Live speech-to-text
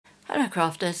Hello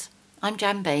crafters, I'm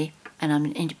Jan B and I'm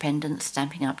an independent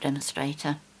Stampin' Up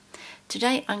demonstrator.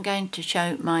 Today I'm going to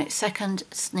show my second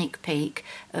sneak peek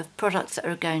of products that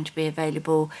are going to be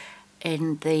available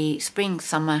in the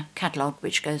Spring-Summer catalogue,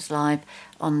 which goes live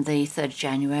on the 3rd of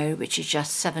January, which is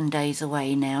just 7 days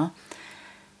away now.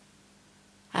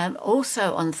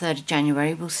 Also on the 3rd of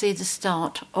January we'll see the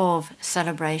start of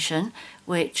Celebration,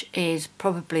 which is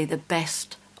probably the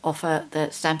best offer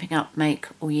that Stampin' Up make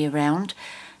all year round.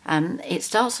 It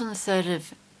starts on the 3rd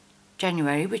of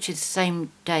January, which is the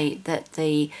same day that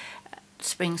the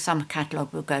Spring-Summer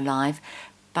catalogue will go live,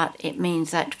 but it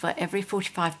means that for every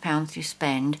 £45 you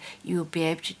spend, you will be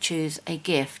able to choose a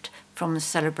gift from the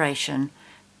Celebration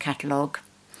catalogue.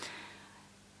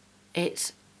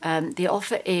 The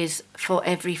offer is for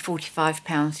every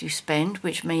 £45 you spend,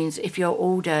 which means if your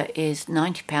order is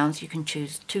 £90, you can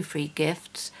choose 2 free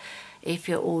gifts. If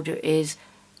your order is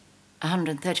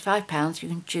 £135, you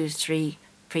can choose 3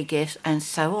 free gifts, and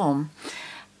so on.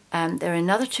 There are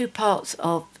another 2 parts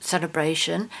of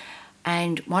Celebration,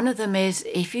 and one of them is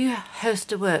if you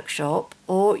host a workshop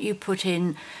or you put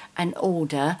in an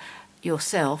order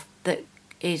yourself that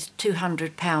is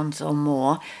 £200 or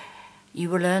more, you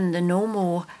will earn the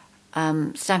normal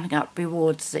Stampin' Up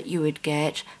rewards that you would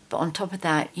get, but on top of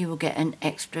that you will get an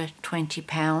extra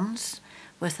 £20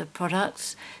 worth of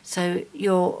products. So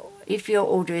if your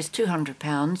order is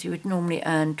 £200, you would normally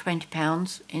earn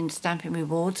 £20 in Stampin'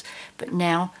 rewards, but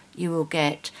now you will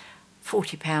get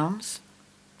 £40.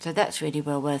 So that's really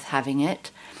well worth having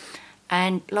it.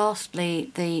 And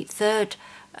lastly, the third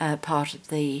part of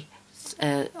the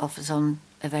offers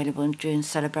available during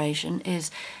Celebration is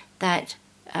that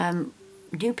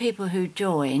new people who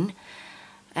join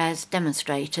as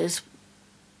demonstrators,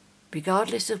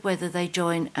 regardless of whether they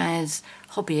join as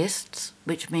hobbyists,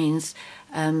 which means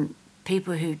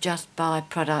people who just buy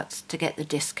products to get the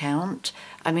discount.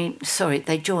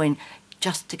 They join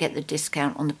just to get the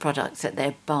discount on the products that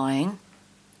they're buying.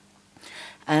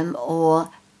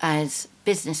 Or as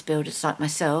business builders like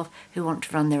myself who want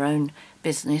to run their own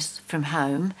business from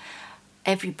home,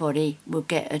 everybody will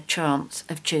get a chance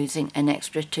of choosing an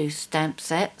extra 2 stamp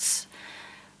sets,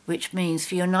 which means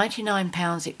for your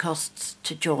 £99 it costs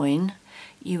to join,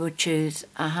 you will choose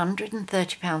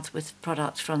 £130 worth of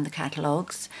products from the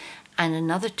catalogues and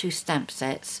another 2 stamp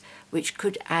sets, which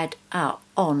could add up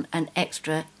on an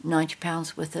extra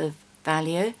 £90 worth of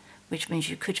value, which means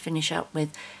you could finish up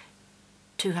with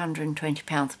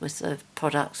 £220 worth of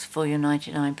products for your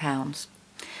 £99.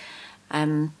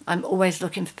 I'm always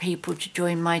looking for people to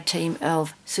join my team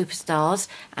of superstars,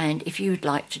 and if you would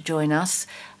like to join us,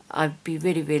 I'd be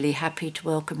really happy to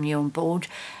welcome you on board.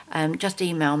 Just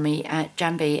email me at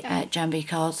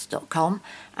janb@janbcards.com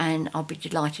and I'll be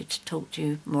delighted to talk to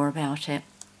you more about it.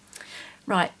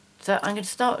 Right, so I'm going to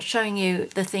start showing you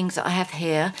the things that I have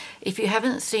here. If you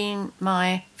haven't seen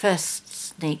my first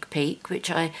sneak peek,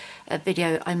 a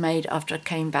video I made after I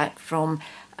came back from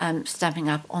Stampin'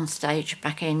 Up on stage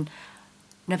back in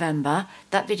November,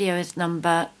 that video is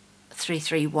number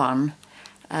 331.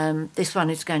 This one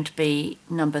is going to be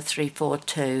number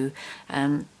 342,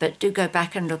 but do go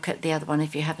back and look at the other one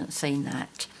if you haven't seen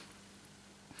that.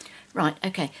 Right,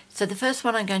 okay, so the first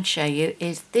one I'm going to show you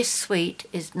is this suite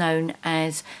is known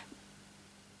as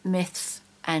Myths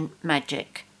and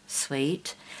Magic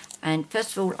suite. And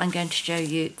first of all, I'm going to show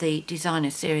you the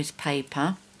designer series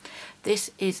paper. This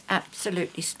is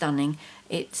absolutely stunning.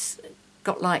 It's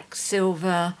got like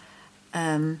silver,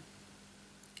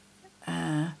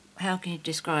 how can you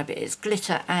describe it? It's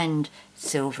glitter and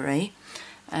silvery.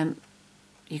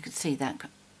 You can see that.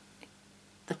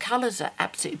 The colours are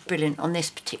absolutely brilliant on this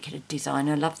particular design.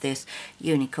 I love this,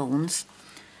 unicorns.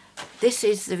 This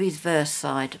is the reverse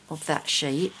side of that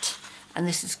sheet, and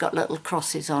this has got little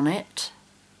crosses on it.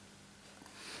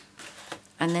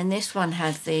 And then this one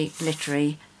has the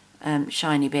glittery,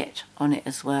 shiny bit on it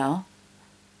as well.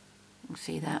 You can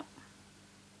see that.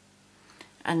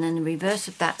 And then the reverse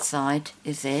of that side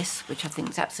is this, which I think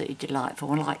is absolutely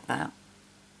delightful. I like that.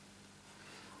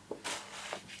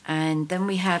 And then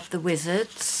we have the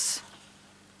wizards.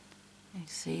 You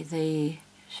see the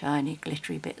shiny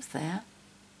glittery bits there.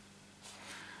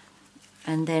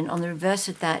 And then on the reverse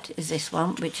of that is this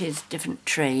one, which is different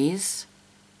trees.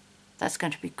 That's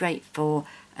going to be great for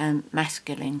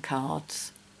masculine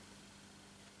cards.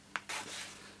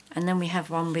 And then we have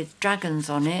one with dragons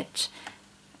on it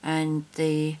and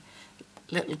the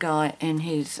little guy in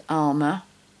his armour.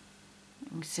 You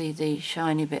can see the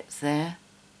shiny bits there.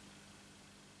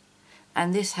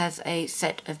 And this has a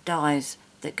set of dies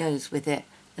that goes with it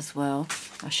as well.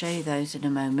 I'll show you those in a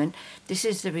moment. This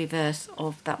is the reverse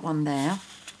of that one there.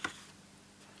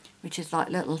 which is like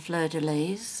little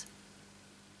fleur-de-lis.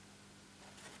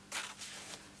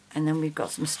 And then we've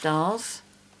got some stars.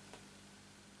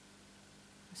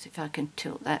 Let's see if I can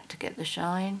tilt that to get the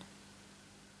shine.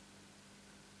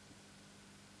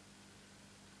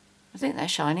 I think they're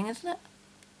shining, isn't it?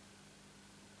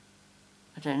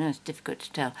 I don't know, it's difficult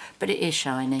to tell, but it is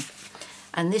shiny.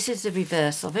 And this is the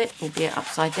reverse of it, albeit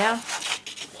upside down.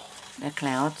 They're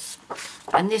clouds.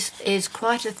 And this is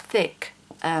quite a thick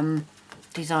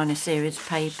designer series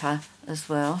paper as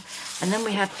well. And then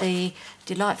we have the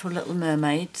Delightful Little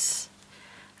Mermaids.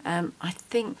 I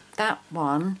think that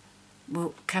one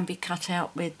can be cut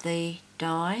out with the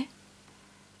die.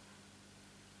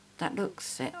 That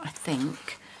looks it, I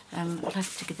think. I'll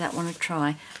have to give that one a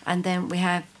try. And then we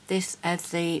have this as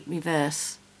the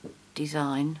reverse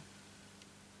design.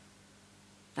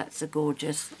 That's a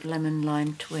gorgeous lemon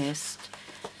lime twist.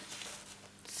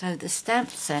 So the stamp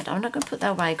set, I'm not going to put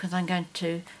that away because I'm going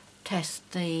to test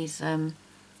these, the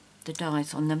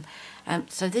dies on them.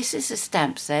 So this is a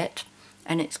stamp set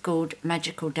and it's called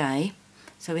Magical Day.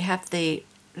 So we have the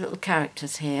little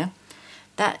characters here.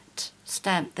 That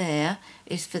stamp there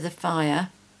is for the fire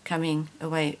coming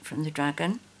away from the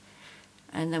dragon.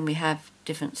 And then we have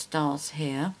different stars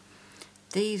here.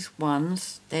 These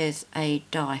ones, there's a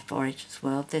die for it as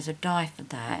well. There's a die for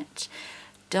that.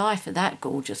 Die for that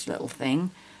gorgeous little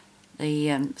thing,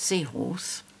 the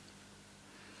seahorse.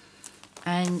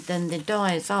 And then the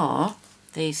dies are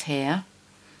these here.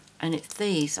 And it's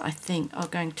these, I think, are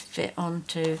going to fit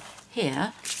onto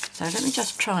here. So let me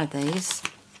just try these.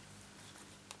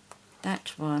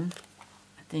 That one,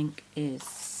 I think,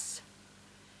 is...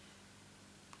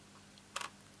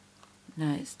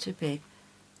 No, it's too big.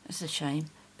 That's a shame.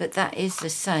 But that is the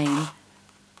same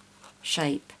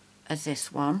shape as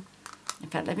this one. In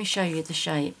fact, let me show you the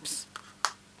shapes.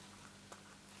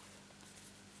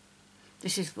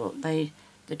 This is what the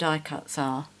die cuts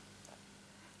are.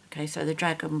 Okay, so the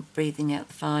dragon breathing out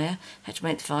the fire. Had to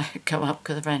make the fire go up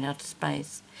because I ran out of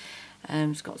space.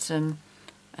 It's got some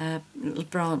little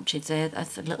branches there.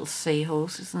 That's a little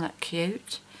seahorse. Isn't that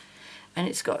cute? And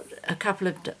it's got a couple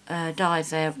of dies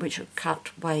there which are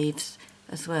cut waves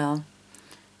as well.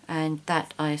 And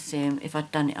that, I assume, if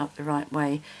I'd done it up the right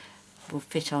way, will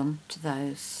fit on to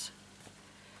those.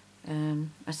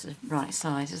 That's the right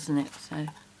size, isn't it? So,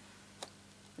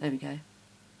 there we go.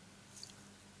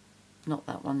 Not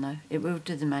that one though. It will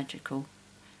do the magical.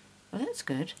 Well, that's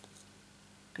good.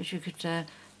 Because you could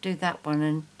do that one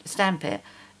and stamp it,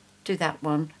 do that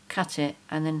one, cut it,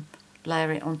 and then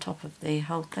layer it on top of the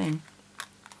whole thing.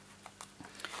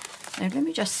 Now let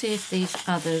me just see if these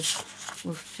others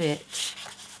will fit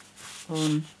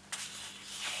on.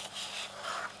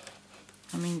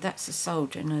 I mean, that's a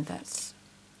soldier. No, that's...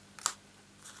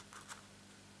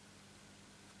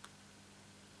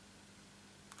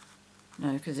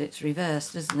 No, because it's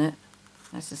reversed, isn't it?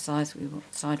 That's the side we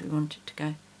want it to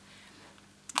go.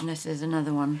 Unless there's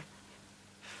another one.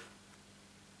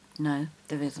 No,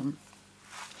 there isn't.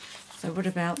 So what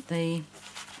about the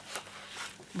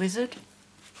wizard?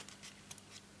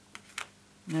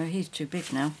 No, he's too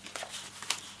big now.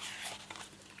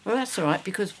 Well, that's all right,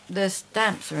 because the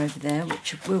stamps are over there,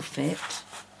 which will fit.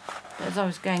 But as I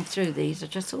was going through these, I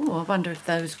just thought, oh, I wonder if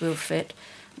those will fit.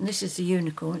 And this is the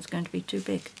unicorn. It's going to be too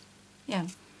big. Yeah.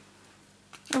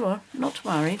 Oh well, not to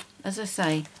worry. As I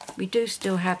say, we do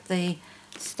still have the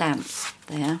stamps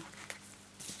there.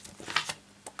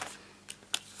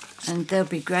 And they'll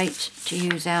be great to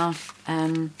use our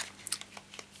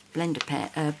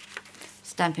blender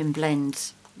Stampin'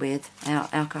 blends with our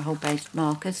alcohol-based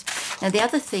markers. Now the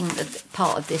other thing,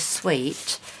 part of this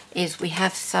suite, is we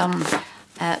have some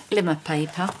glimmer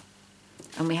paper,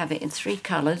 and we have it in 3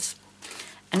 colours.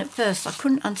 And at first I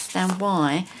couldn't understand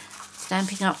why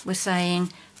Stampin' Up! Was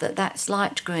saying that that's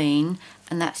light green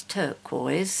and that's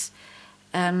turquoise,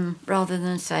 rather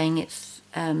than saying it's,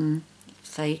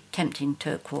 say, tempting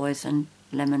turquoise and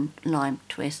lemon lime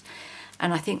twist.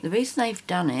 And I think the reason they've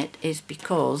done it is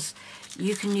because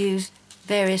you can use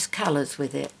various colours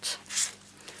with it.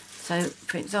 So,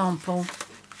 for example,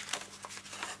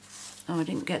 oh, I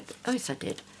didn't get, oh yes I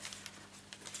did.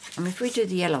 I mean, if we do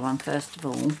the yellow one first of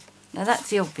all, now that's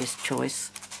the obvious choice,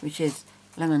 which is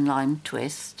lemon lime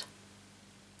twist.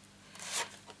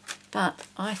 But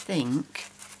I think,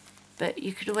 but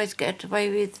you could always get away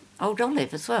with old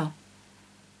olive as well.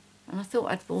 And I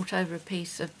thought I'd brought over a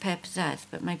piece of pear pizzazz,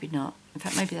 but maybe not. In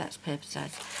fact, maybe that's pear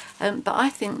pizzazz. But I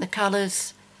think the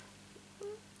colours,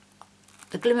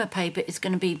 the glimmer paper is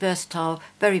going to be versatile,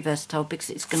 very versatile, because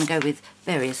it's going to go with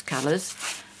various colours.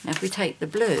 Now if we take the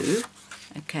blue,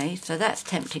 okay, so that's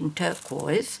tempting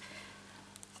turquoise.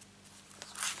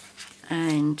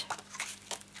 and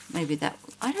maybe that,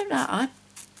 I don't know,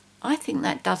 I think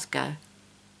that does go.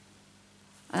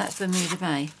 And that's Bermuda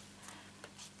Bay.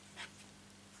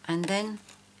 And then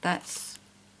that's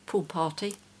Pool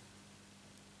Party.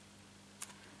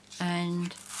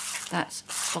 And that's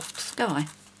Soft Sky.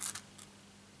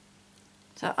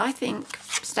 So I think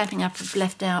Stampin' Up have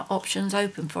left our options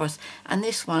open for us. And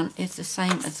this one is the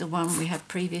same as the one we had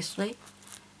previously.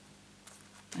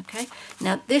 Okay,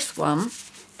 now this one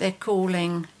they're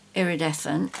calling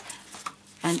Iridescent.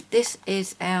 And this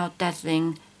is our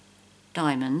Dazzling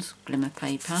Diamonds glimmer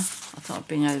paper. I thought I'd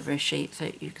bring over a sheet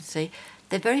so you can see.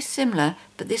 They're very similar,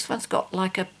 but this one's got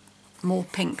like a more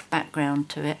pink background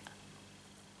to it.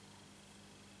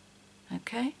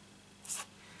 Okay,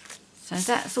 so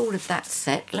that's all of that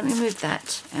set. Let me move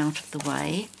that out of the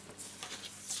way.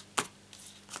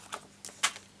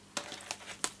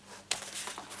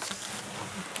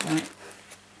 Right.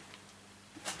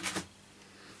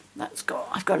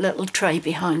 I've got a little tray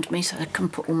behind me so I can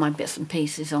put all my bits and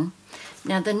pieces on.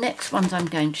 Now the next ones I'm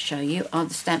going to show you are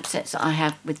the stamp sets that I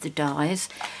have with the dies.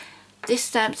 This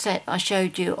stamp set I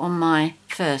showed you on my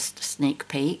first sneak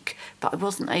peek, but I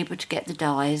wasn't able to get the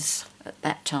dies at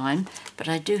that time, but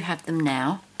I do have them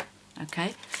now.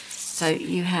 Okay, so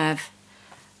you have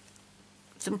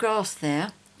some grass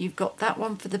there. You've got that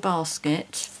one for the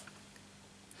basket.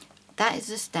 That is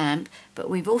a stamp, but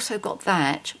we've also got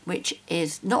that, which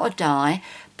is not a die,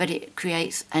 but it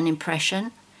creates an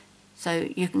impression. So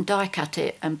you can die cut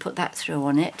it and put that through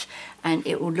on it, and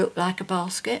it will look like a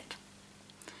basket.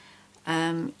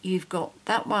 You've got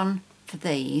that one for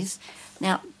these.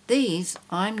 Now these,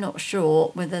 I'm not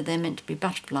sure whether they're meant to be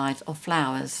butterflies or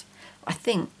flowers. I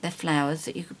think they're flowers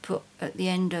that you could put at the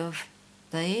end of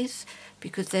these,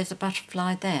 because there's a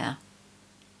butterfly there.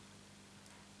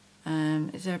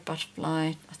 Is there a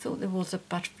butterfly? I thought there was a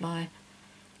butterfly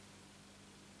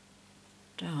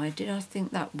die. Did I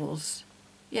think that was?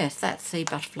 Yes, that's the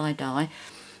butterfly die.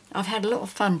 I've had a lot of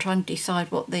fun trying to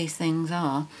decide what these things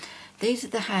are. These are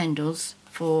the handles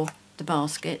for the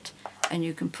basket, and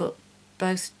you can put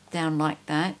both down like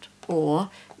that, or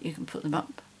you can put them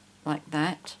up like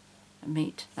that and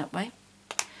meet that way.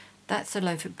 That's the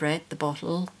loaf of bread, the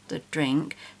bottle, the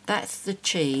drink. That's the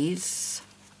cheese.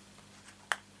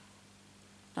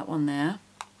 That one there.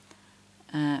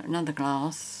 Another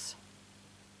glass.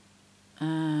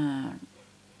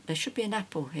 There should be an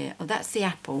apple here. Oh, that's the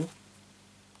apple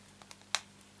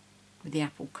with the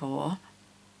apple core.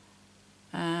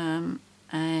 And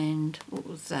what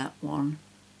was that one?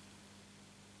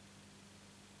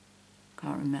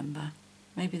 Can't remember.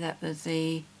 Maybe that was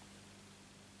the...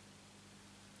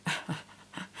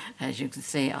 As you can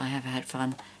see, I have had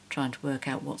fun trying to work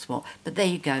out what's what. But there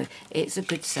you go. It's a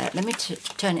good set. Let me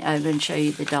turn it over and show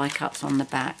you the die cuts on the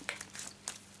back.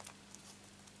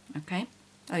 Okay.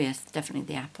 Oh yes,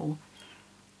 definitely the apple.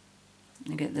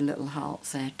 You get the little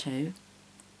hearts there too.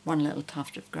 One little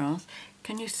tuft of grass.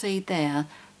 Can you see there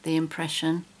the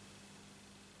impression?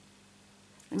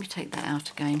 Let me take that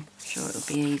out again. I'm sure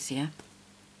it'll be easier.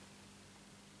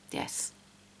 Yes.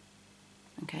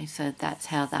 Okay, so that's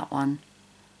how that one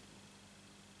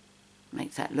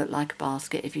makes that look like a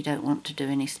basket if you don't want to do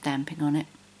any stamping on it.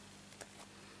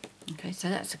 Okay, so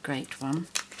that's a great one.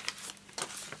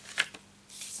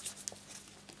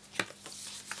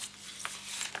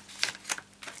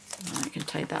 I can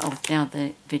take that off now.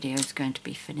 The video is going to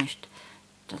be finished.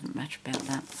 Doesn't matter about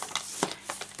that.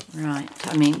 Right,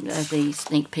 I mean the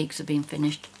sneak peeks have been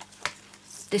finished.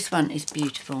 This one is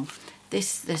beautiful. The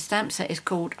stamp set is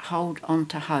called Hold On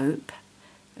to Hope.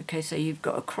 Okay, so you've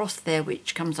got a cross there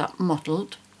which comes up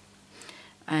mottled,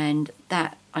 and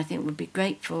that I think would be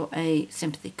great for a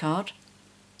sympathy card.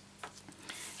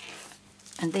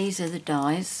 And these are the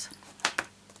dies.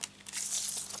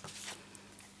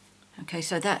 Okay,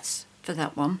 so that's for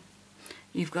that one.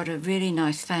 You've got a really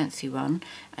nice fancy one,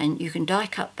 and you can die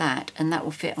cut that, and that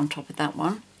will fit on top of that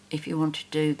one if you want to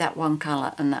do that one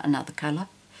colour and that another colour.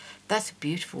 That's a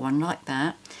beautiful one like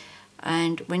that.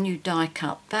 And when you die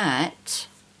cut that,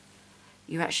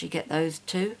 you actually get those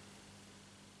two.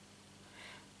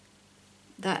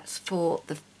 That's for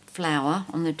the flower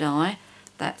on the die.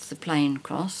 That's the plain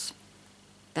cross.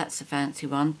 That's the fancy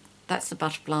one. That's the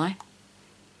butterfly.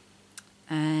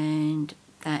 And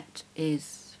that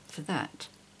is for that.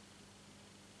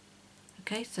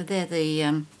 Okay, so they're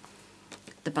the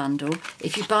bundle.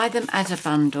 If you buy them as a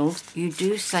bundle, you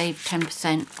do save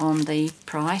 10% on the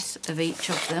price of each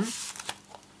of them.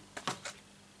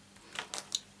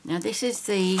 Now this is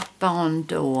the barn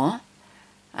door,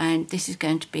 and this is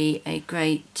going to be a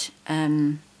great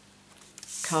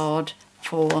card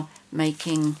for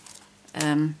making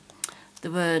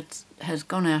the word has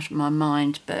gone out of my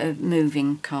mind, but a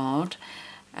moving card.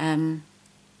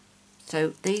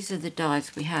 So these are the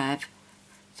dies we have.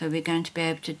 So we're going to be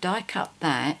able to die cut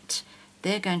that.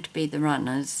 They're going to be the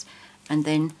runners, and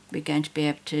then we're going to be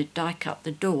able to die cut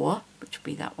the door, which will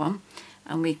be that one,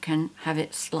 and we can have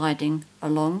it sliding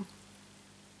along.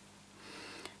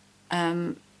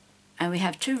 And we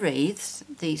have 2 wreaths,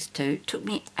 these two. It took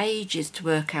me ages to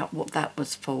work out what that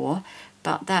was for,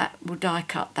 but that will die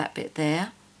cut that bit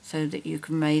there so that you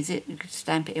can raise it. You can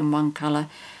stamp it in one colour,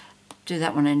 do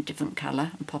that one in a different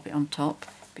colour and pop it on top,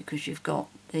 because you've got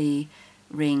the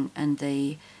ring and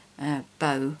the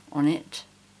bow on it.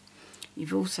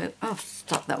 You've also, oh, I've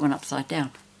stuck that one upside down.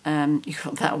 You've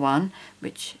got that one,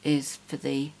 which is for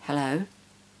the hello.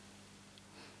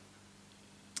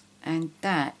 And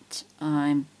that,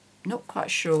 I'm not quite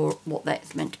sure what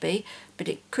that's meant to be, but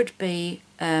it could be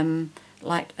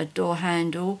like a door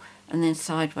handle and then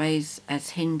sideways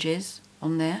as hinges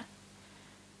on there.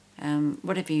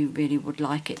 Whatever you really would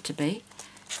like it to be.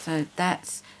 So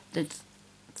that's the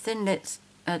thinlets,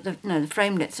 the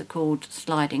framelets are called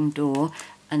sliding door,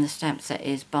 and the stamp set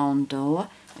is barn door.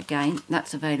 Again,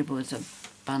 that's available as a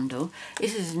bundle.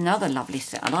 This is another lovely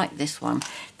set. I like this one.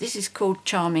 This is called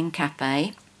Charming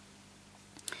Cafe.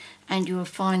 And you will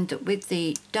find that with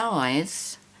the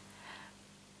dies,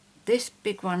 this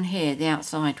big one here, the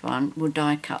outside one, will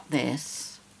die cut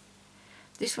this.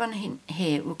 This one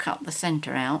here will cut the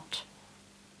centre out.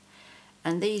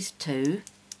 And these two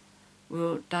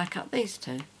will die cut these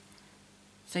two.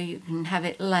 So you can have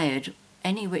it layered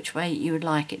any which way you would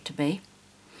like it to be.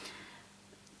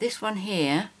 This one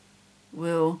here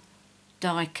will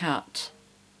die cut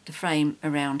the frame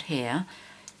around here.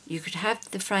 You could have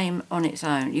the frame on its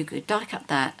own. You could die cut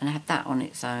that and have that on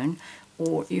its own,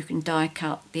 or you can die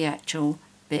cut the actual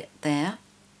bit there.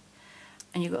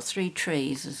 And you've got 3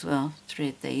 trees as well, 3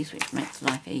 of these, which makes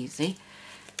life easy.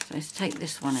 So let's take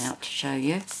this one out to show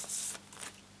you.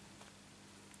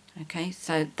 Okay,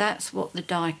 so that's what the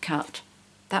die cut,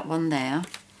 that one there,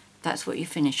 that's what you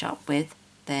finish up with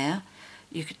there.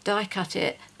 You could die cut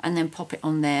it and then pop it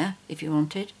on there if you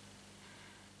wanted.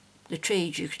 The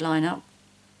trees you could line up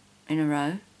in a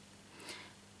row.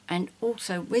 And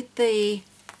also with the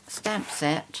stamp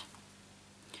set,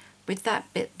 with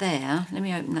that bit there, let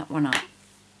me open that one up.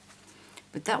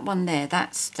 With that one there,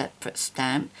 that's separate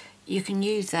stamp. You can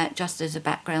use that just as a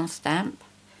background stamp.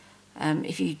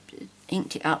 If you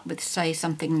inked it up with, say,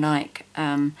 something like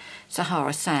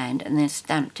Sahara Sand and then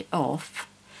stamped it off,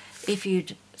 if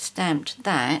you'd stamped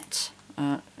that,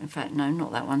 in fact, no,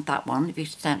 not that one, if you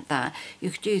stamped that,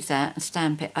 you could use that and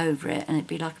stamp it over it and it'd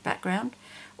be like a background.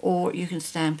 Or you can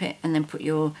stamp it and then put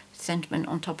your sentiment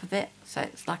on top of it, so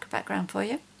it's like a background for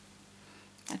you.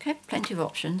 Okay, plenty of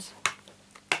options.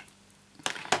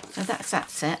 So that's that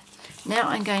set. Now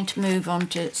I'm going to move on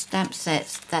to stamp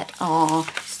sets that are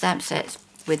stamp sets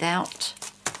without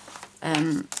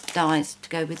dies to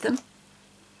go with them.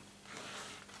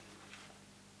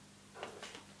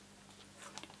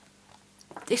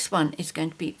 This one is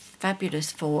going to be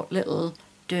fabulous for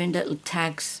doing little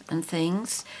tags and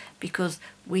things, because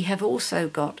we have also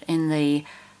got in the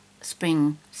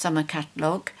spring summer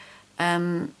catalogue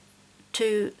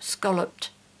 2 scalloped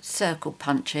circle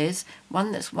punches,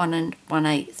 one that's 1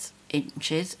 1/8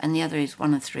 inches and the other is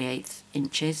 1 3/8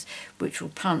 inches, which will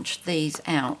punch these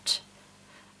out.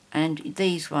 And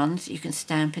these ones you can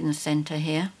stamp in the centre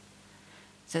here.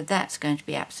 So that's going to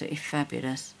be absolutely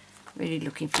fabulous. Really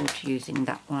looking forward to using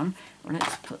that one. Well,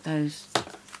 let's put those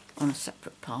on a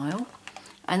separate pile.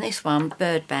 And this one,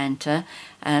 Bird Banter,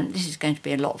 this is going to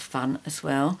be a lot of fun as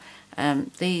well.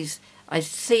 These, I've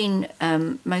seen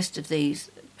most of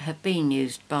these have been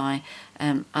used by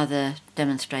other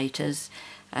demonstrators,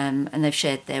 and they've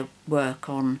shared their work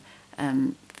on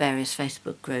various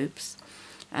Facebook groups.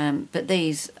 But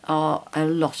these are a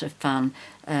lot of fun,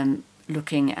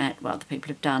 looking at what the people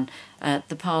have done.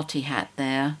 The party hat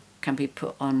there can be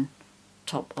put on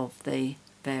top of the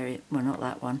well, not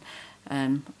that one,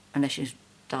 unless you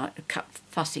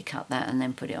fussy cut that and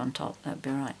then put it on top, that'd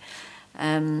be right.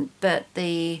 But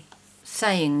the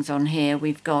sayings on here,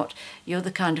 we've got, you're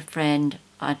the kind of friend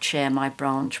I'd share my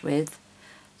branch with.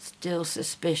 Still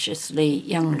suspiciously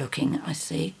young looking, I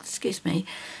see, excuse me.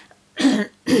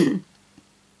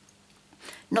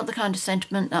 Not the kind of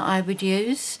sentiment that I would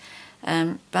use,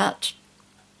 but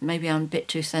maybe I'm a bit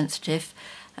too sensitive.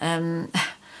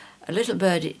 A little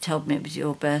birdie told me it was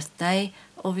your birthday.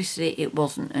 Obviously it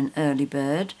wasn't an early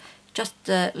bird, just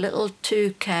a little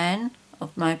toucan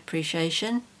of my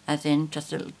appreciation, as in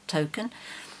just a little token,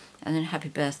 and then happy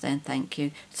birthday and thank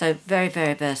you. So very,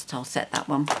 very versatile set, that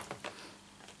one.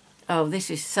 Oh, this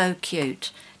is so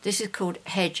cute. This is called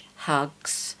Hedge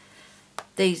Hugs.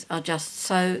 These are just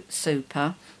so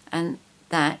super. And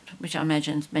that, which I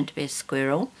imagine is meant to be a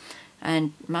squirrel,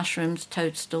 and mushrooms,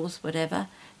 toadstools, whatever.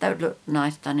 That would look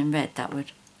nice done in red, that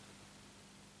would.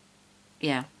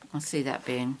 Yeah, I see that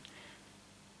being.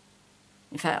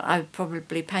 In fact, I would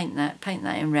probably paint that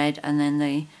in red, and then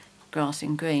the grass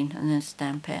in green, and then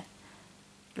stamp it.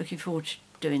 Looking forward to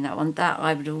doing that one. That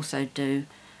I would also do.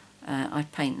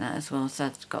 I'd paint that as well, so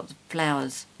it's got the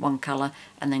flowers one colour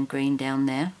and then green down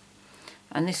there.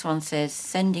 And this one says,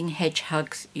 sending hedge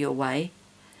hugs your way.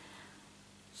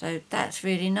 So that's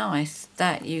really nice.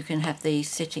 That you can have these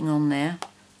sitting on there,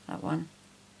 that one.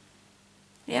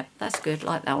 Yep, that's good,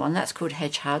 like that one. That's called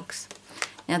Hedge Hugs.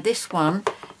 Now this one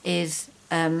is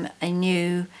a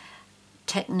new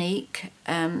technique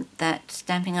that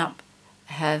Stampin' Up!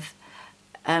 Have,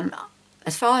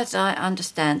 as far as I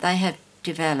understand, they have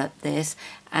developed this,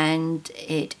 and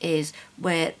it is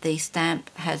where the stamp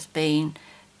has been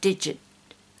digitally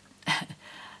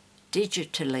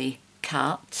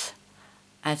cut,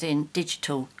 as in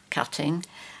digital cutting,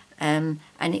 and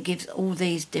it gives all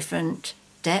these different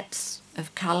depths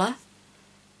of colour.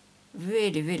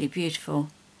 Really, really beautiful.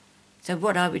 So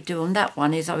what I would do on that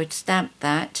one is I would stamp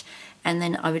that, and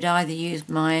then I would either use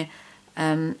my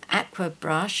aqua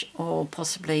brush or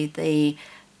possibly the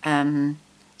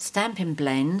Stampin'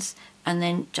 blends, and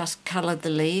then just colour the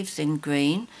leaves in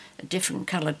green, a different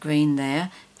colour green there,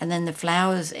 and then the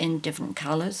flowers in different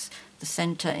colours, the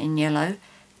centre in yellow.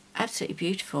 Absolutely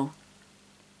beautiful.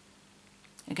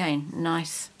 Again,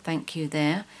 nice thank you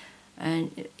there.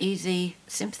 And easy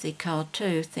sympathy card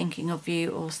too, thinking of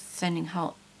you or sending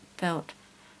heartfelt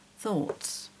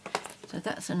thoughts. So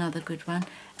that's another good one.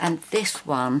 And this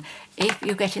one, if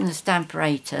you're getting the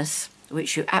Stamparatus,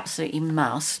 which you absolutely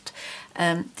must,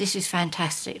 this is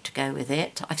fantastic to go with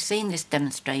it. I've seen this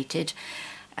demonstrated.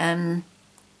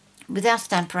 With our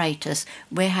Stamparatus,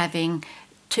 we're having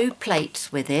 2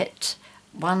 plates with it,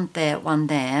 one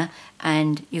there,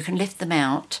 and you can lift them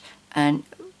out and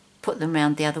put them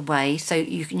around the other way, so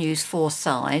you can use 4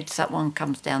 sides. That one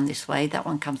comes down this way, that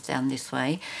one comes down this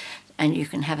way, and you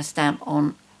can have a stamp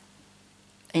on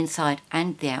inside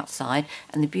and the outside.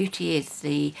 And the beauty is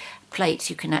the plates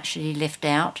you can actually lift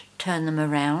out, turn them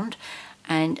around,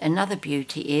 and another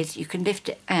beauty is you can lift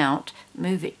it out,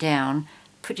 move it down,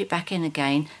 put it back in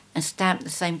again, and stamp the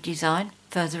same design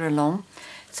further along.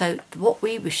 So what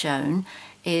we were shown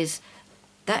is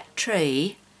that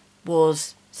tree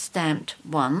was stamped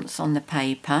once on the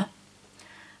paper,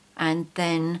 and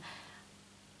then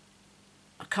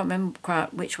I can't remember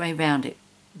quite which way round it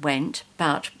went,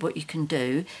 but what you can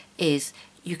do is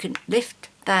you can lift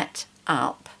that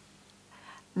up,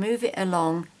 move it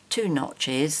along 2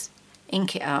 notches,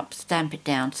 ink it up, stamp it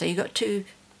down. So you've got 2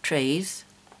 trees,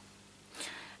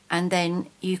 and then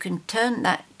you can turn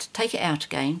that, take it out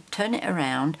again, turn it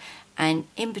around, and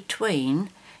in between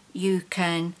you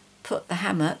can put the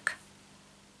hammock.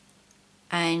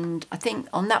 And I think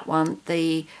on that one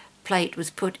the plate was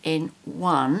put in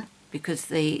 1 because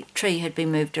the tree had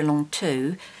been moved along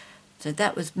 2, so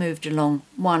that was moved along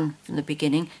 1 from the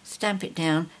beginning. Stamp it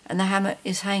down, and the hammock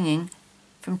is hanging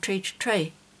from tree to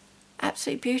tree.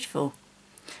 Absolutely beautiful.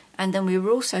 And then we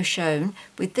were also shown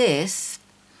with this,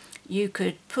 you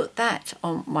could put that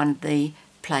on one of the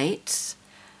plates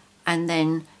and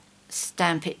then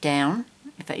stamp it down.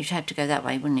 In fact, you'd have to go that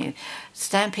way, wouldn't you?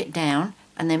 Stamp it down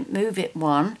and then move it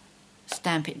 1,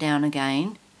 stamp it down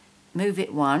again, move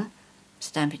it 1,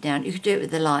 stamp it down. You could do it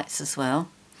with the lights as well.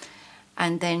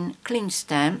 And then clean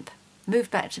stamp,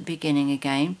 move back to the beginning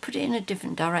again, put it in a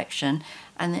different direction,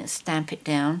 and then stamp it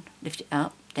down, lift it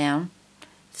up, down.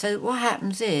 So what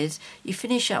happens is you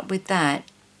finish up with that,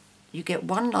 you get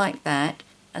one like that,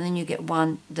 and then you get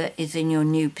one that is in your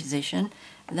new position,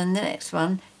 and then the next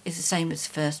one is the same as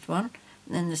the first one,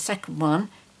 and then the second one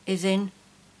is in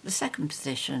the second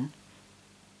position.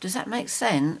 Does that make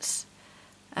sense?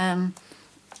 Let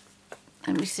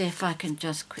me see if I can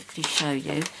just quickly show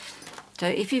you. So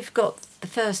if you've got the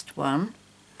first one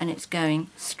and it's going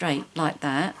straight like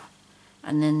that,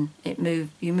 and then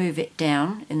you move it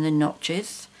down in the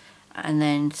notches, and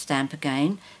then stamp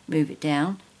again, move it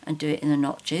down and do it in the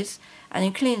notches, and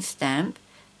then clean stamp,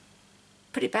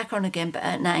 put it back on again but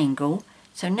at an angle,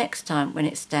 so next time when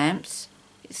it stamps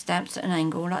at an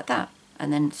angle like that,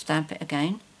 and then stamp it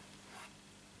again.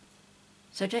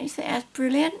 So don't you think that's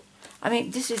brilliant? I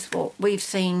mean, this is what we've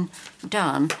seen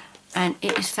done, and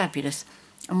it is fabulous.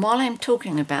 And while I'm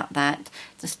talking about that,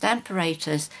 the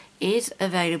Stamparatus is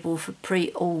available for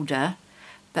pre-order,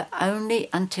 but only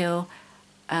until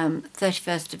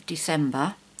 31st of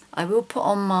December. I will put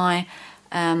on my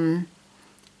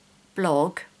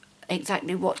blog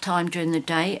exactly what time during the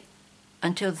day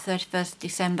until the 31st of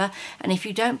December, and if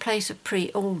you don't place a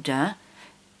pre-order,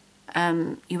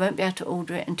 you won't be able to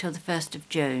order it until the 1st of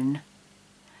June.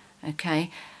 Okay,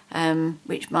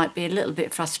 which might be a little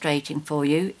bit frustrating for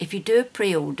you. If you do a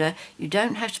pre-order, you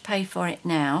don't have to pay for it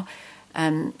now.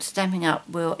 Stampin' Up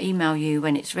will email you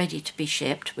when it's ready to be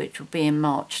shipped, which will be in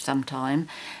March sometime,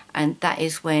 and that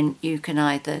is when you can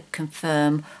either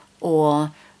confirm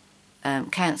or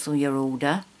cancel your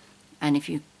order. And if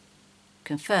you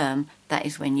confirm, that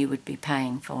is when you would be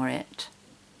paying for it.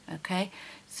 Okay,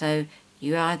 so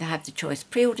you either have the choice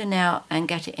pre-order now and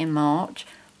get it in March,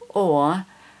 or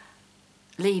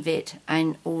leave it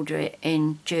and order it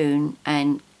in June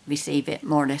and receive it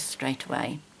more or less straight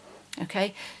away.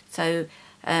 Okay, so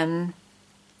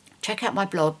check out my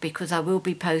blog, because I will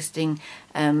be posting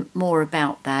more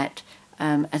about that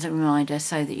as a reminder,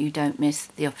 so that you don't miss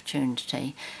the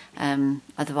opportunity.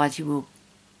 Otherwise you will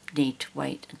need to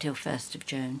wait until 1st of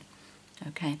June.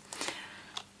 Okay,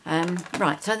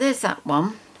 right, so there's that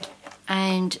one.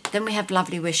 And then we have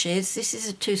Lovely Wishes. This is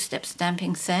a 2-step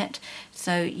stamping set.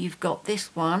 So you've got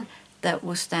this one that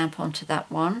will stamp onto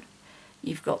that one.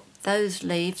 You've got those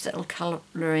leaves that will colour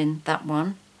in that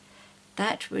one.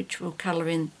 That which will colour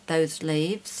in those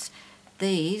leaves.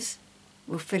 These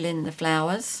will fill in the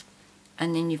flowers.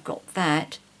 And then you've got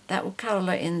that will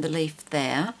colour in the leaf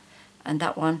there. And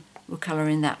that one will colour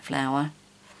in that flower.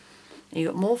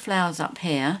 You've got more flowers up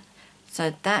here.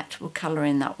 So that will colour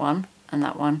in that one and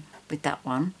that one with that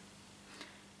one.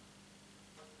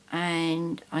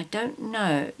 And I don't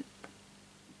know,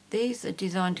 these are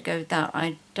designed to go with that.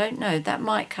 I don't know, that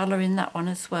might colour in that one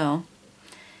as well.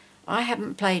 I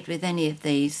haven't played with any of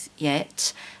these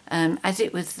yet. As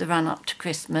it was the run up to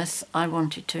Christmas, I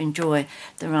wanted to enjoy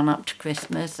the run up to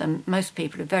Christmas, and most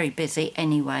people are very busy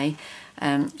anyway,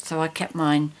 so I kept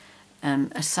mine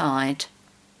aside.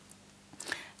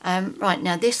 Right,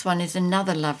 now this one is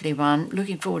another lovely one.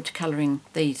 Looking forward to colouring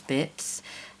these bits.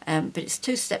 But it's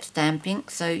 2-step stamping,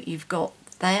 so you've got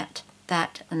that,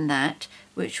 that and that,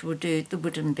 which will do the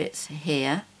wooden bits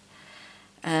here.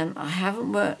 I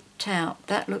haven't worked out,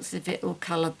 that looks as if it will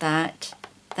colour that,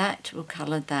 that will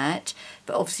colour that,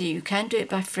 but obviously you can do it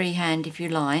by freehand if you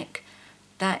like.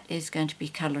 That is going to be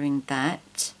colouring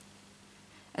that.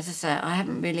 As I say, I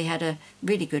haven't really had a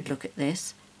really good look at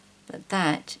this, but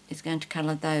that is going to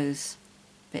colour those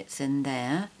bits in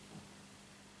there,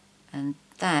 and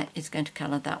that is going to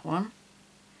colour that one.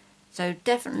 So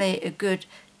definitely a good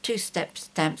 2-step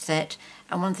stamp set.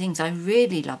 And one of the things I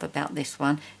really love about this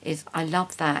one is I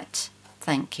love that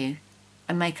thank you.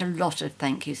 I make a lot of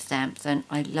thank you stamps, and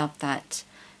I love that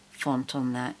font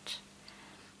on that.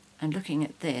 And looking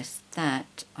at this,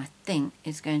 that I think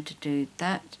is going to do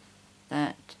that,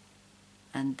 that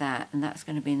and that, and that's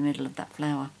going to be in the middle of that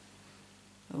flower.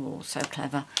 Oh, so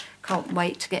clever. Can't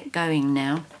wait to get going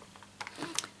now.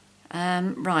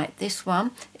 Right, this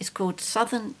one is called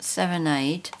Southern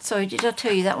Serenade. Sorry, did I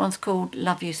tell you that one's called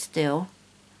Love You Still?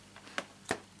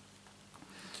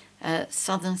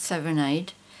 Southern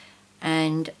Serenade.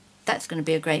 And that's going to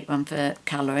be a great one for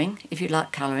colouring, if you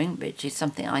like colouring, which is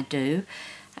something I do.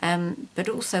 But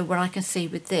also what I can see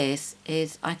with this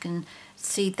is I can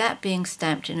see that being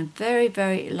stamped in a very,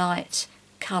 very light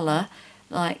colour,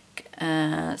 like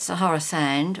Sahara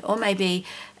Sand, or maybe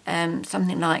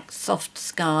something like Soft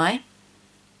Sky,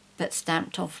 but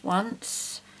stamped off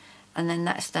once, and then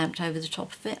that stamped over the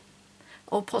top of it,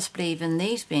 or possibly even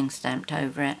these being stamped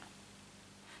over it.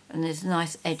 And there's a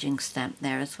nice edging stamp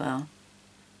there as well.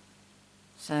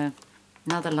 So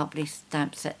another lovely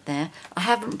stamp set there. I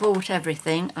haven't bought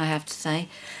everything, I have to say,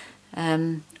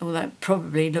 although it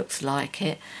probably looks like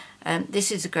it.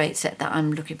 This is a great set that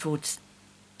I'm looking forward to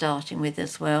starting with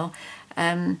as well.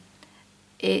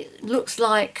 It looks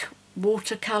like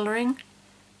watercolouring.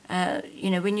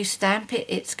 You know, when you stamp it,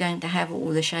 it's going to have all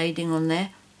the shading on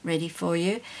there ready for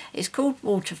you. It's called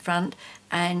Waterfront,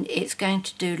 and it's going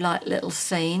to do like little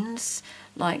scenes,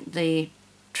 like the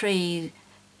tree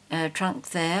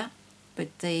trunk there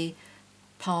with the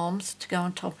palms to go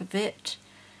on top of it.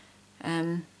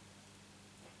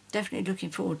 Definitely looking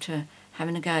forward to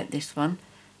having a go at this one.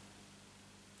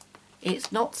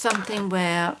 It's not something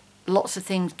where lots of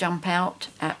things jump out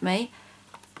at me,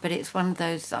 but it's one of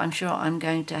those that I'm sure I'm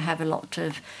going to have a lot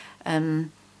of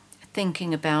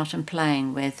thinking about and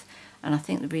playing with, and I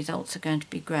think the results are going to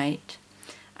be great.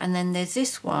 And then there's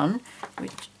this one,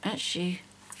 which actually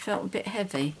felt a bit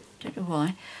heavy, don't know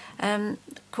why,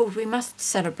 called We Must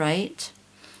Celebrate,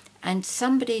 and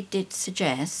somebody did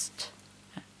suggest,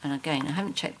 and again I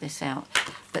haven't checked this out,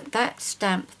 but that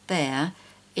stamp there,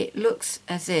 it looks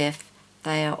as if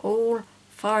they are all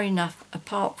far enough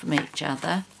apart from each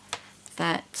other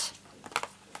that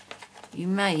you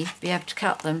may be able to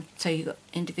cut them so you've got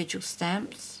individual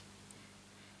stamps.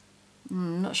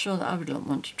 I'm not sure that I would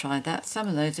want to try that. Some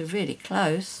of those are really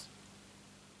close.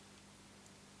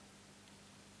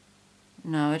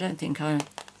 No, I don't think I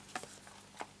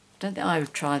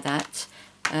would try that.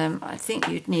 I think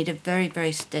you'd need a very,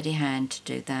 very steady hand to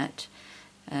do that.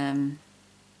 No.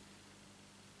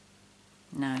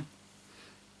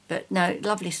 But no,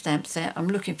 lovely stamp set. I'm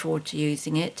looking forward to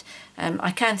using it.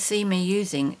 I can see me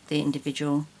using the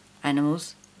individual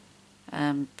animals,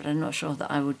 but I'm not sure that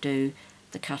I would do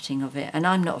the cutting of it. And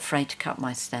I'm not afraid to cut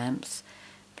my stamps,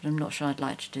 but I'm not sure I'd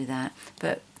like to do that.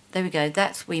 But there we go.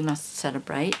 That's We Must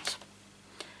Celebrate.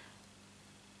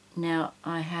 Now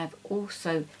I have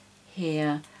also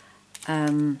here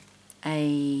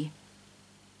a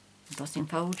embossing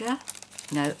folder.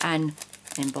 No, an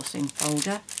embossing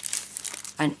folder.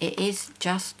 And it is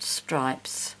just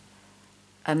stripes.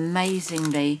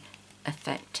 Amazingly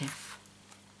effective.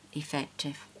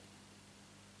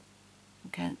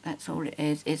 Okay, that's all it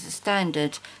is. It's a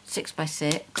standard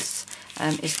 6x6.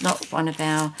 It's not one of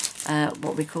our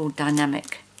what we call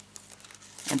dynamic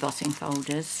embossing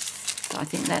folders. But I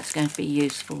think that's going to be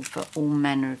useful for all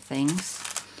manner of things.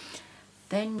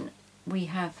 Then we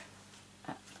have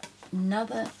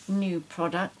another new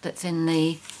product that's in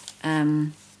the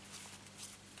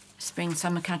Spring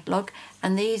Summer catalogue,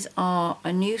 and these are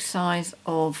a new size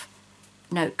of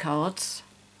note cards.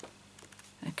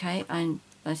 Okay, I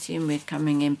assume we're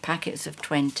coming in packets of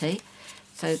 20,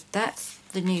 so that's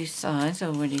the new size. I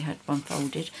already had one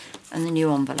folded, and the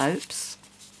new envelopes.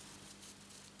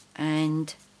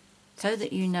 And so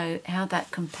that you know how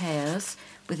that compares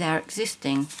with our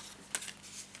existing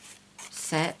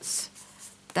sets,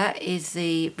 that is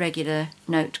the regular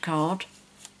note card.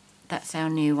 That's our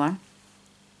new one.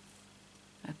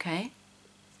 Okay,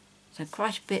 so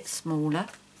quite a bit smaller,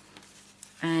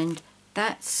 and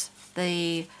that's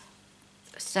the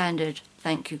standard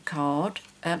thank you card,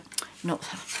 not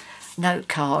note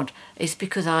card. It's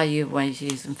because I always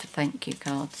use them for thank you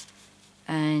cards,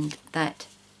 and that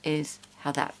is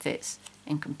how that fits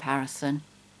in comparison.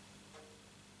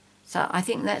 So I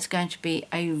think that's going to be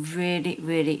a really,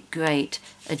 really great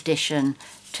addition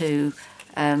to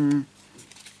our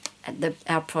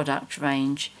product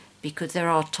range, because there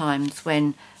are times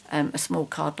when a small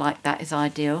card like that is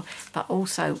ideal, but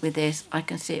also with this I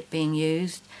can see it being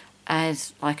used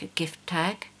as like a gift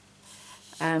tag.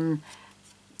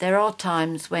 There are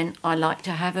times when I like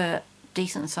to have a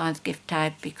decent sized gift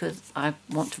tag because I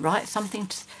want to write something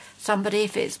to somebody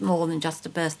if it's more than just a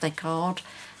birthday card.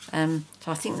 So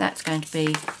I think that's going to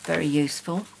be very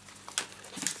useful.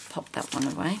 Let's pop that one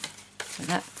away. So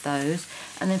that's those.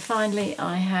 And then finally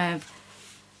I have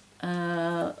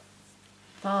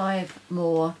 5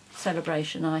 more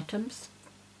celebration items.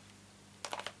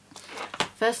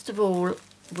 First of all,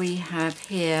 we have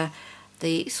here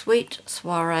the Sweet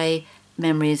Soiree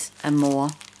Memories and More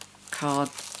card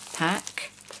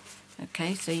pack.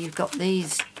 Okay, so you've got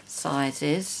these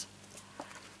sizes,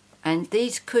 and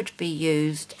these could be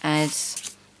used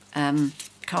as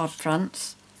card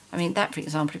fronts. I mean, that, for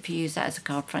example, if you use that as a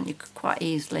card front, you could quite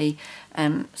easily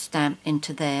stamp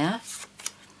into there.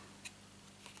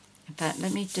 In fact,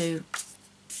 let me do,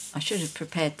 I should have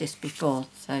prepared this before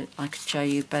so I could show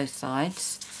you both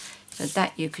sides. So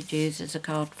that you could use as a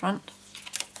card front.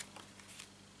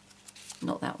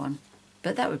 Not that one,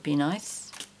 but that would be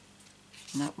nice.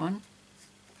 And that one.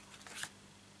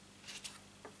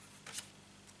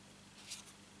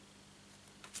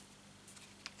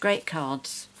 Great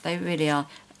cards, they really are.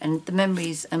 And the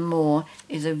Memories and More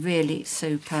is a really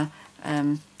super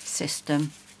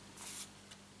system.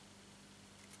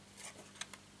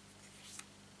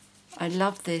 I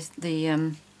love this,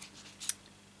 the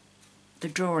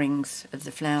drawings of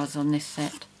the flowers on this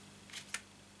set.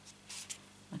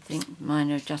 I think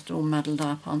mine are just all muddled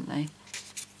up, aren't they?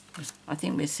 I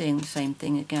think we're seeing the same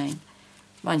thing again.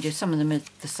 Mind you, some of them are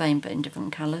the same but in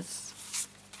different colours.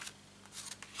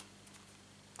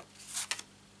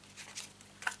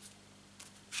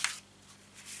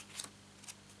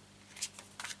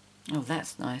 Oh,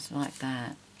 that's nice, I like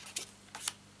that.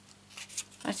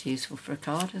 That's useful for a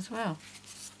card as well.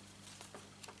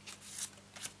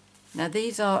 Now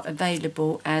these are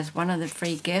available as one of the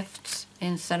free gifts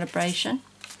in Celebration.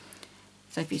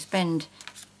 So if you spend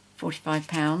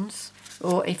 £45,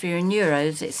 or if you're in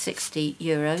euros, it's 60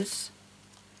 euros.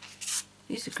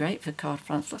 These are great for card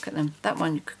fronts, look at them. That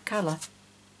one you could colour.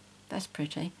 That's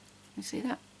pretty. You see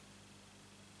that?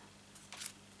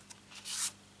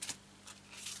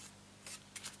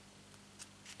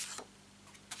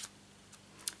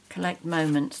 Collect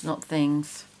moments, not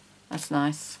things. That's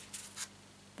nice.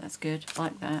 That's good. I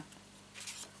like that.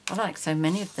 I like so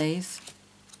many of these.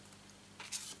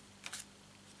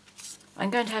 I'm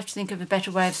going to have to think of a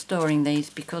better way of storing these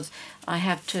because I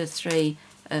have 2 or 3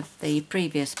 of the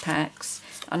previous packs,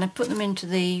 and I put them into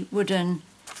the wooden,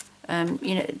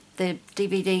 you know, the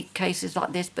DVD cases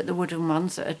like this, but the wooden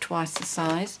ones that are twice the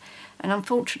size. And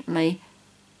unfortunately,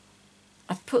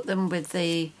 I put them with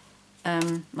the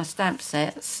my stamp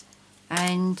sets,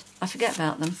 and I forget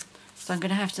about them. So I'm going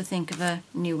to have to think of a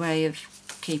new way of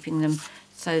keeping them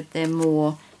so they're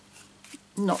more,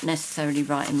 not necessarily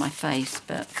right in my face,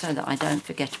 but so that I don't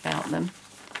forget about them.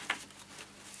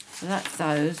 So that's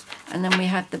those. And then we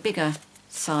have the bigger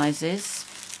sizes.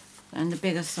 And the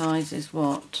bigger size is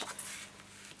what?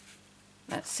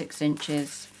 That's 6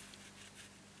 inches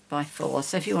by 4.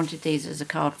 So if you wanted these as a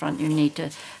card front, you need to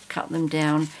cut them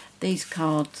down. These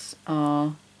cards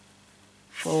are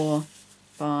 4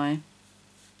 by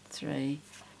 3.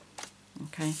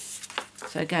 Okay.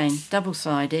 So again,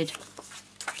 double-sided.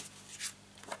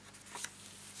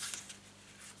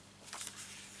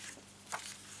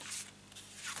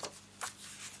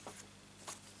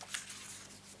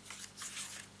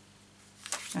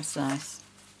 That's nice.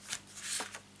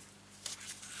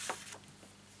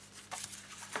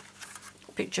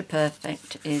 Picture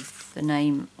Perfect is the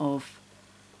name of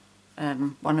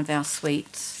one of our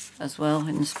sweets as well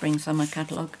in the Spring Summer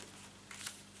catalogue.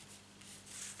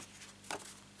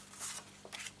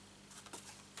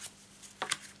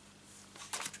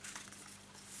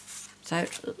 So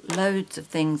loads of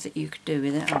things that you could do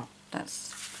with it. Oh,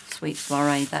 that's Sweet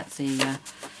Soiree. That's the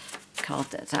card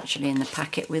that's actually in the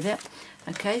packet with it.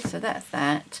 Okay, so that's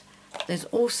that. There's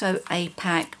also a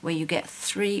pack where you get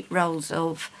 3 rolls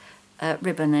of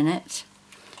ribbon in it.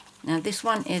 Now this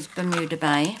one is Bermuda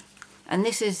Bay, and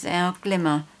this is our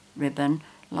glimmer ribbon,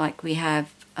 like we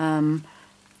have, I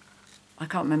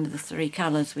can't remember the 3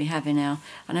 colours we have in our,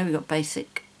 I know we've got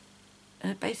basic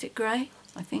grey,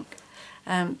 I think,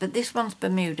 but this one's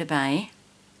Bermuda Bay,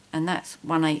 and that's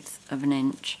 1/8 of an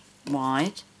inch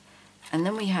wide. And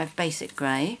then we have basic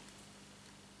grey,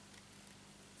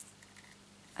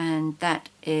 and that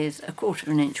is 1/4 of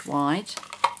an inch wide.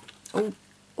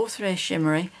 All 3 are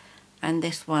shimmery, and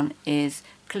this one is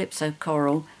Calypso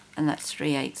Coral, and that's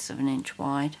 3/8 of an inch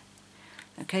wide.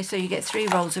 Okay, so you get 3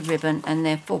 rolls of ribbon, and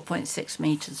they're 4.6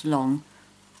 meters long,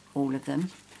 all of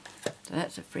them. So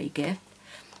that's a free gift.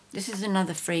 This is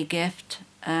another free gift,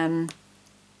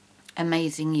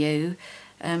 Amazing You.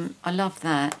 I love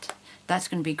that. That's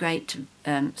going to be great to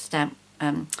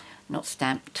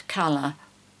to colour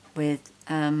with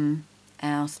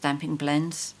our stamping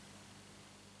blends.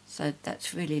 So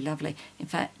that's really lovely. In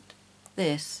fact,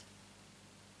 this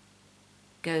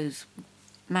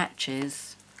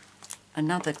matches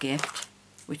another gift,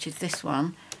 which is this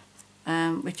one,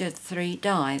 which are 3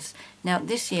 dies. Now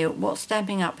this year, what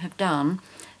Stampin' Up have done,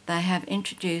 they have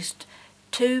introduced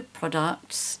 2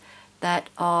 products that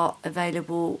are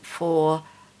available for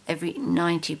every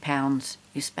 £90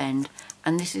 you spend,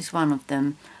 and this is one of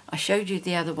them. I showed you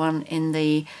the other one in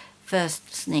the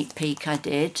first sneak peek I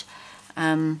did.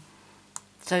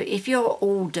 So if your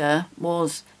order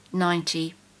was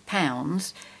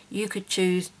 £90, you could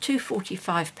choose 2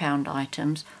 £45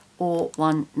 items or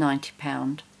 1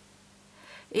 £90.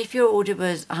 If your order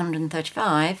was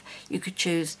 £135, you could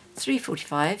choose 3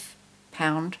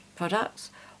 £45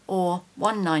 products or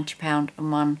 1 £90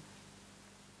 and 1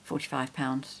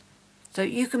 £45. So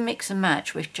you can mix and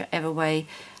match whichever way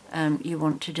you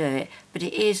want to do it, but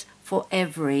it is for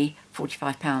every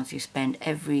 £45 you spend,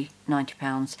 every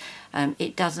 £90.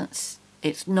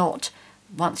 It's not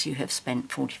once you have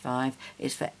spent 45,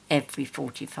 it's for every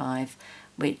 45,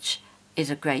 which is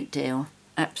a great deal,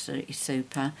 absolutely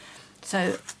super.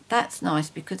 So that's nice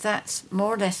because that's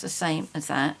more or less the same as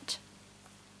that,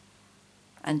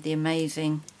 and the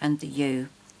Amazing and the You.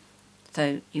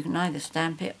 So you can either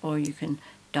stamp it or you can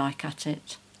die cut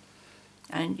it,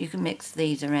 and you can mix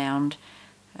these around.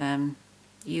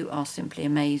 You are simply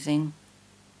amazing.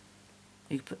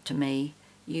 You put to me,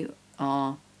 you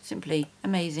are simply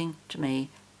amazing to me.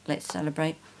 Let's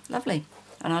celebrate. Lovely.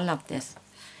 And I love this.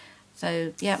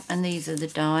 So yeah, and these are the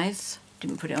dies.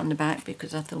 Didn't put it on the back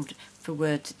because I thought for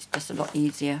words it's just a lot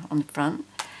easier on the front.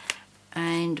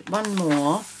 And one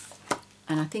more,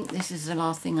 and I think this is the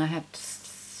last thing I have to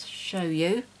show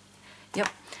you. Yep.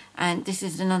 And this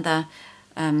is another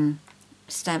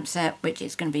stamp set, which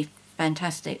is going to be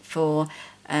fantastic for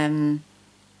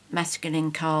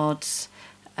masculine cards.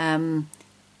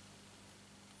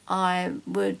 I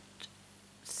would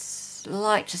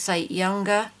like to say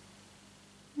younger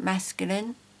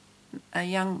masculine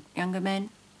younger men,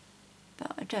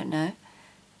 but I don't know.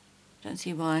 Don't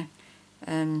see why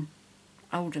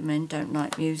older men don't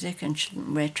like music and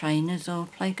shouldn't wear trainers or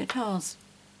play guitars.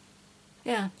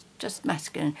 Yeah, just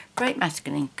masculine. Great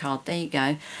masculine card. There you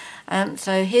go.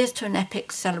 So here's to an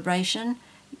epic celebration,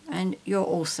 and you're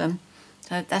awesome.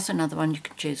 So that's another one you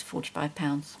can choose,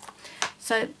 £45.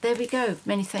 So there we go.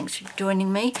 Many thanks for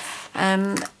joining me.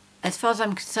 As far as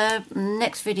I'm concerned,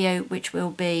 next video, which will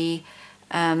be,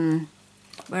 where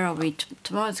are we?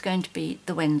 Tomorrow's going to be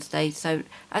the Wednesday. So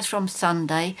as from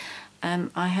Sunday,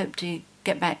 I hope to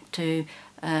get back to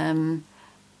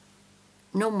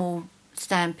normal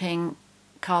stamping,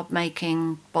 card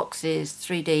making, boxes,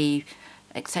 3D,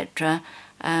 etc.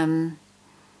 And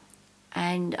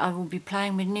I will be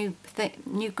playing with new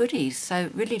goodies. So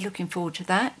really looking forward to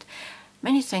that.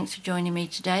 Many thanks for joining me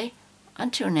today.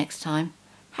 Until next time,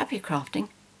 happy crafting.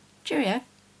 Cheerio.